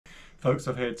Folks,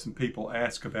 I've had some people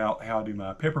ask about how I do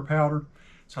my pepper powder,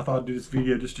 so I thought I'd do this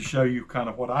video just to show you kind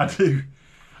of what I do.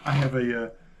 I have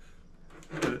a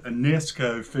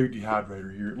Nesco food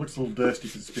dehydrator here. It looks a little dusty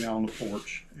because it's been out on the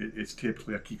porch. It's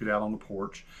typically, I keep it out on the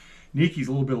porch. Nikki's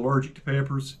a little bit allergic to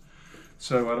peppers,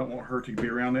 so I don't want her to be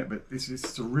around that, but this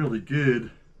is a really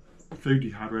good food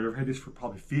dehydrator. I've had this for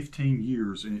probably 15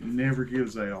 years and it never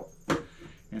gives out.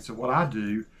 And so what I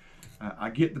do,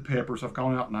 I get the peppers. I've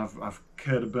gone out and I've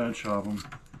cut a bunch of them.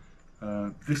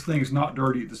 This thing is not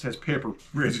dirty. It just has pepper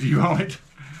residue on it.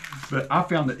 But I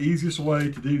found the easiest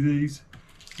way to do these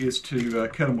is to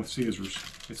cut them with scissors.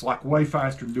 It's like way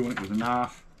faster than doing it with a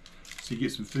knife. So you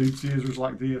get some food scissors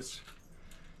like this.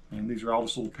 And these are all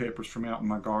just little peppers from out in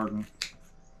my garden.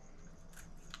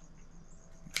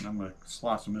 And I'm going to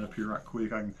slice them up here right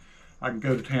quick. I can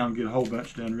go to town and get a whole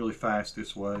bunch done really fast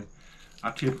this way. I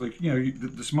typically,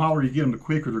 the smaller you get them, the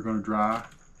quicker they're going to dry.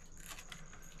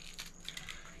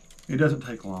 It doesn't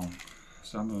take long.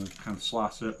 So I'm going to kind of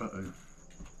slice up,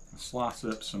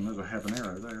 some, there's a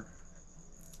habanero there.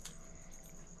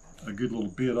 A good little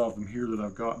bit of them here that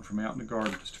I've gotten from out in the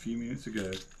garden just a few minutes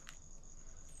ago.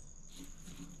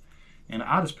 And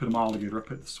I just put them all together. I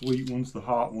put the sweet ones, the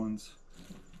hot ones,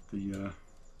 the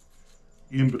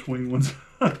in-between ones.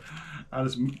 I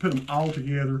just put them all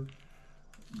together.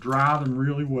 Dry them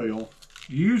really well.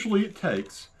 Usually it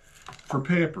takes, for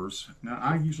peppers, now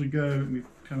I usually go, let me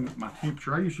tell you my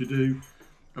temperature, I usually do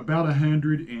about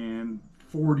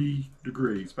 140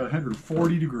 degrees. About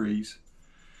 140 degrees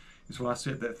is what I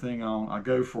set that thing on. I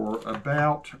go for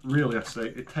about, really I say,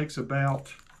 it takes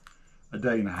about a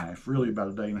day and a half, really about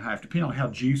a day and a half, depending on how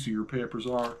juicy your peppers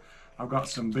are. I've got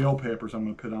some bell peppers I'm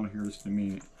going to put on here just in a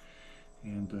minute.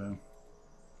 And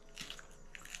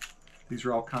these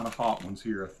are all kind of hot ones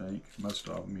here, I think. Most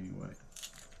of them anyway.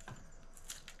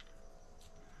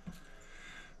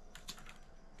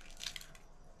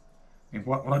 And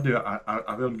what I do, I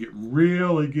let them get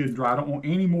really good and dry. I don't want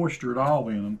any moisture at all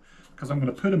in them because I'm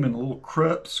going to put them in a little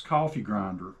Krups coffee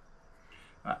grinder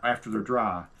after they're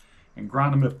dry and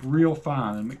grind them up real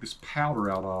fine and make this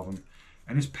powder out of them.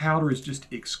 And this powder is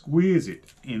just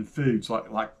exquisite in foods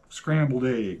like scrambled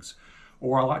eggs.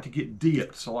 Or I like to get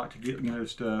dips. I like to get,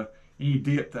 just any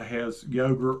dip that has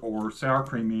yogurt or sour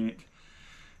cream in it.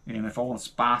 And if I want to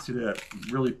spice it up,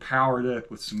 really power it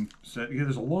up with some,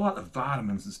 there's a lot of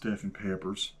vitamins and stuff in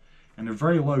peppers. And they're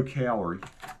very low calorie.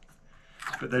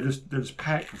 But they're just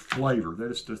packed with flavor. They're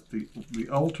just the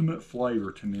ultimate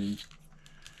flavor to me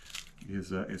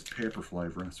is pepper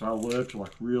flavor. And so I love to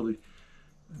really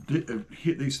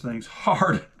hit these things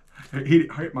hard.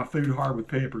 hit my food hard with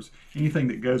peppers. Anything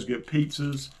that goes good,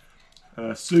 pizzas,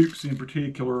 soups in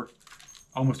particular,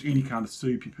 almost any kind of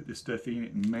soup, you put this stuff in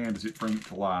it and man, does it bring it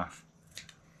to life.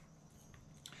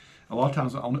 A lot of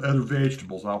times on other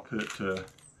vegetables, I'll put,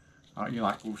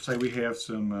 like say we have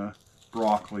some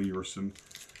broccoli or some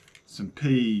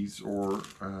peas or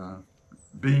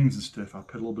beans and stuff, I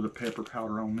put a little bit of pepper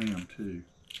powder on them too.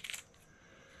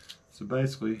 So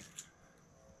basically,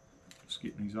 just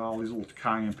getting these little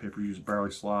cayenne pepper, you just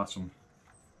barely slice them.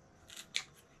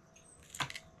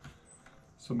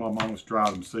 Some of them almost dry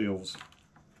themselves.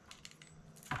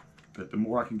 But the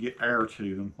more I can get air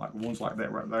to them, like ones like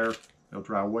that right there, they'll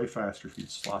dry way faster if you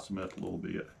slice them up a little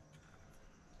bit.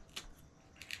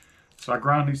 So I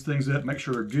grind these things up, make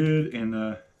sure they're good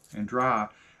and dry.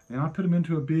 Then I put them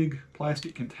into a big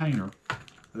plastic container,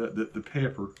 the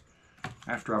pepper,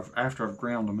 after I've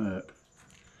ground them up.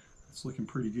 It's looking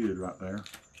pretty good right there.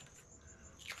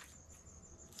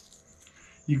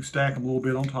 You can stack them a little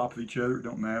bit on top of each other, it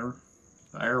don't matter.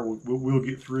 The air will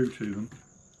get through to them.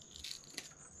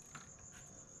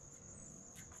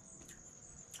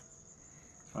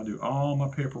 I do all my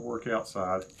pepper work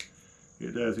outside.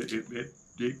 It does.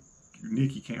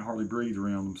 Nikki can't hardly breathe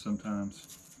around them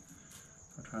sometimes.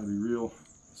 I try to be real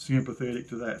sympathetic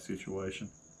to that situation.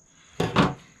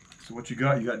 So what you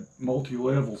got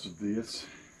multi-levels of this.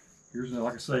 Here's,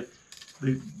 like I say,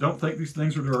 don't think these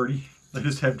things are dirty. They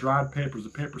just have dried peppers. The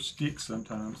pepper sticks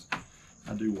sometimes.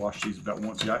 I do wash these about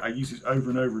once. I use these over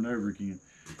and over and over again.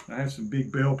 I have some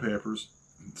big bell peppers.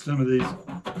 Some of these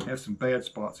have some bad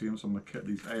spots in them, so I'm going to cut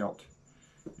these out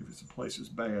if it's a place that's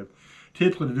bad.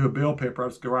 Typically, to do a bell pepper, I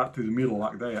just go right through the middle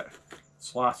like that.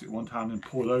 Slice it one time, then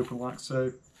pull it open like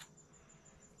so.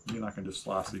 Then I can just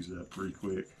slice these up pretty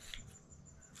quick.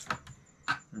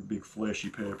 They're big fleshy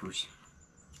peppers.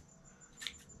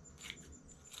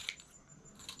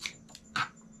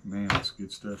 Man, that's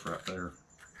good stuff right there.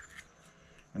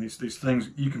 And these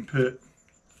things, you can put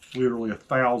literally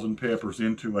 1,000 peppers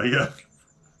into a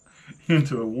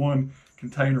one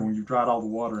container when you've dried all the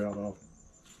water out of them.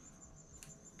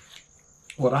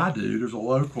 what I do, there's a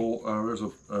local, there's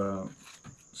a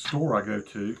store I go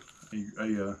to,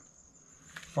 a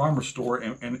farmer store,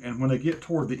 and when they get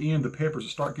toward the end, the peppers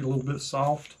start getting a little bit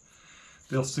soft,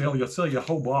 they'll sell you a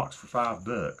whole box for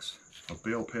 $5 of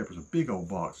bell peppers, a big old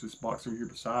box. This box over here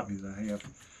beside me that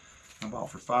I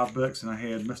bought for $5, and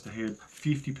I must have had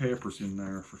 50 peppers in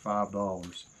there for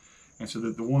 $5. And so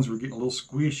the ones that were getting a little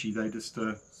squishy, they just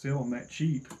sell them that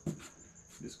cheap.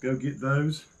 Just go get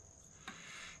those.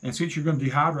 And since you're going to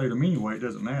dehydrate them anyway, it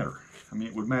doesn't matter. I mean,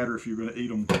 it would matter if you're going to eat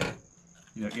them,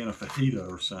 you know, in a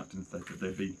fajita or something.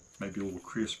 They'd be maybe a little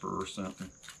crisper or something.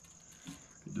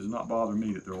 It does not bother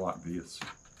me that they're like this.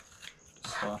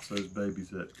 Just slice those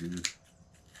babies up good.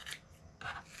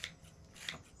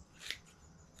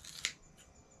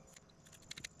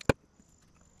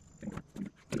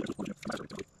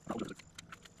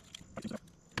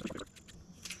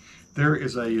 There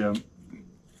is a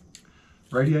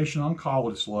radiation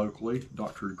oncologist locally,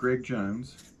 Dr. Greg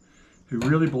Jones, who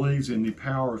really believes in the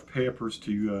power of peppers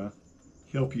to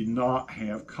help you not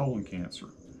have colon cancer,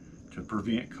 to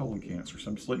prevent colon cancer. So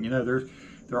I'm just letting you know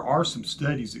there are some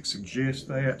studies that suggest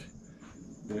that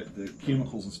the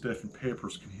chemicals and stuff in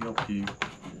peppers can help you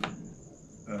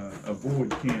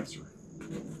avoid cancer,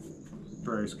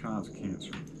 various kinds of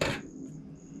cancer.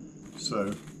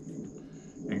 So,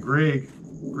 and Greg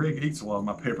eats a lot of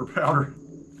my pepper powder.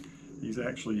 He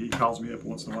calls me up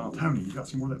once in a while, Tony, you got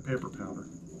some more of that pepper powder?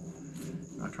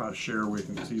 I try to share with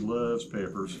him because he loves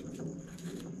peppers.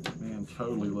 Man,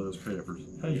 totally loves peppers.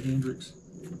 Hey, Hendrix.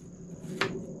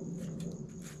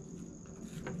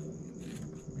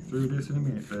 Be through this in a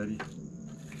minute, buddy.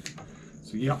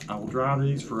 So yeah, I will dry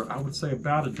these for, I would say,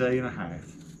 about a day and a half.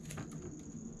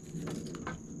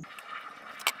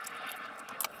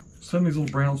 Some of these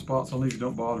little brown spots on these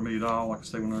don't bother me at all. Like I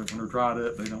say, when they're dried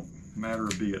up, they don't matter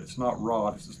a bit. It's not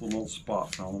rot, it's just little old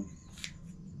spots on them.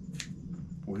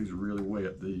 Boy, these are really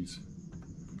wet, these.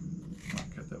 I'll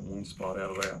cut that one spot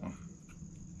out of that one.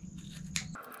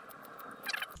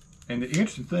 And the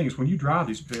interesting thing is when you dry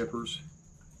these peppers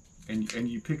and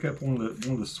you pick up one of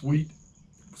the sweet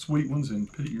ones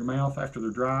and put it in your mouth after they're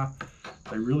dry,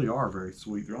 they really are very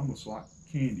sweet. They're almost like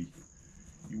candy.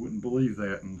 You wouldn't believe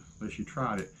that unless you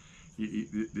tried it.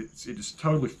 It just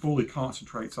totally fully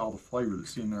concentrates all the flavor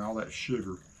that's in there, all that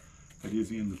sugar that is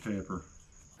in the pepper.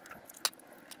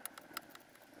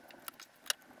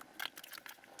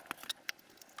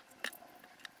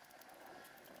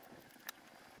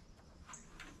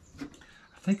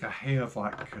 I think I have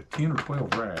like 10 or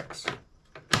 12 racks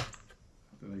that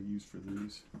I use for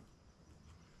these.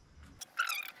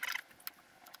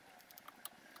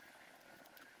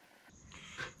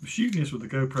 I'm shooting this with the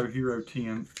GoPro Hero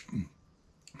 10.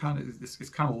 It's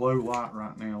kind of low light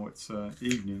right now. It's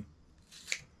evening.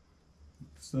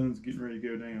 The sun's getting ready to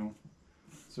go down.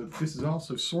 So this is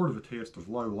also sort of a test of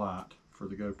low light for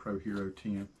the GoPro Hero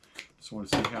 10. Just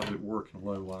want to see how it works in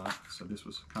low light. So this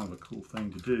was kind of a cool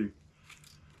thing to do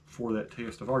for that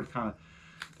test. I've already kind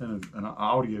of done an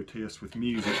audio test with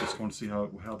music. Just want to see how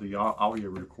the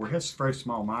audio would record. It has very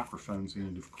small microphones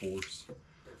in it, of course.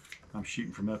 I'm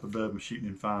shooting from up above. I'm shooting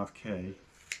in 5K,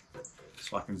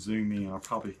 so I can zoom in. I'll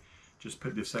probably just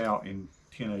put this out in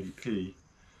 1080p.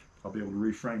 I'll be able to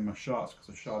reframe my shots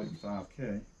because I shot it in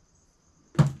 5K.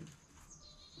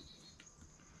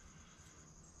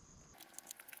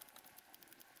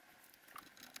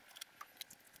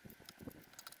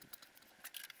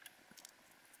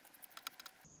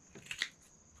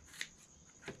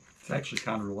 It's actually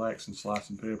kind of relaxing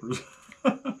slicing peppers.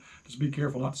 Just be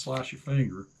careful not to slice your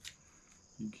finger.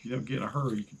 You don't get in a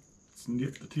hurry. You can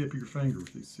snip the tip of your finger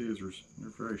with these scissors.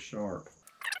 They're very sharp.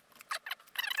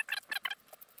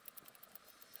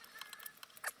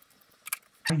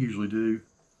 I usually do.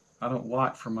 I don't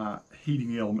like for my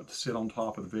heating element to sit on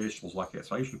top of the vegetables like that,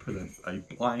 so I usually put a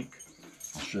blank.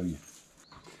 I'll show you.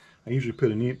 I usually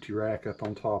put an empty rack up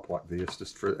on top like this,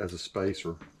 just as a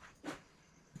spacer.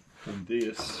 And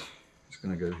this is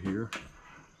going to go here,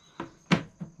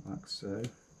 like so.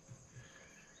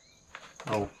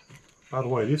 Oh, by the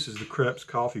way, this is the Krups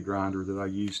coffee grinder that I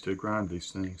use to grind these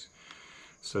things.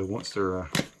 So once they're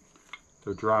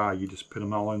dry, you just put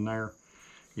them all in there.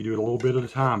 You do it a little bit at a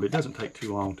time, but it doesn't take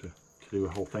too long to do a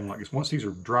whole thing like this. Once these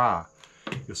are dry,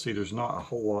 you'll see there's not a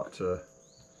whole lot to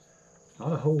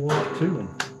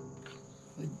them.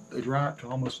 They dry up to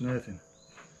almost nothing.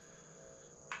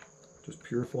 Just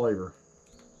pure flavor.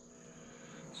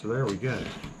 So there we go.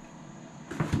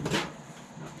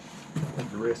 I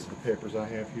think the rest of the peppers I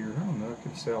have here, I don't know, I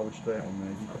could have salvaged that one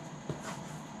maybe.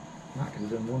 I could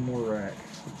have done one more rack.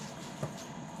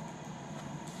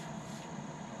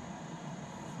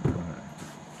 Alright.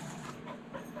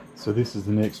 So this is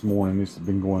the next morning. This has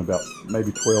been going about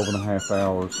maybe 12 and a half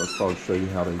hours. I thought I'd show you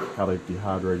how they've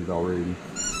dehydrated already.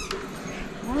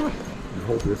 You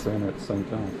hold this in at the same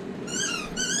time.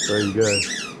 There you go.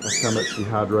 That's how much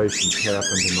dehydration's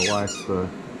happened in the last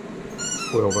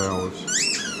 12 hours.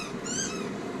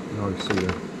 You can already see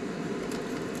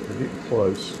they're getting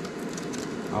close.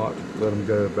 I like to let them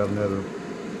go about another.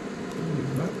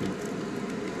 Might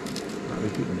be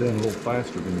getting done a little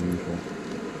faster than usual.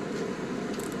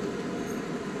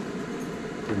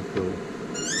 Pretty cool.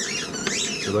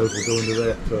 So those will go into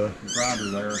that grinder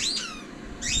there as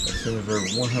soon as they're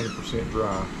 100%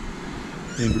 dry.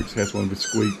 Hendrix has one of his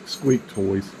squeak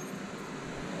toys.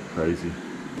 Crazy.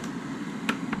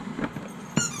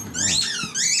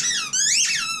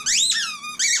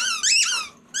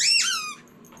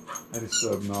 That is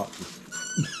so obnoxious.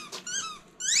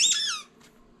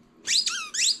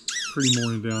 Pretty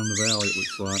morning down in the valley, it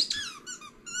looks like.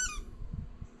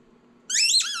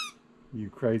 You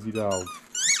crazy dog.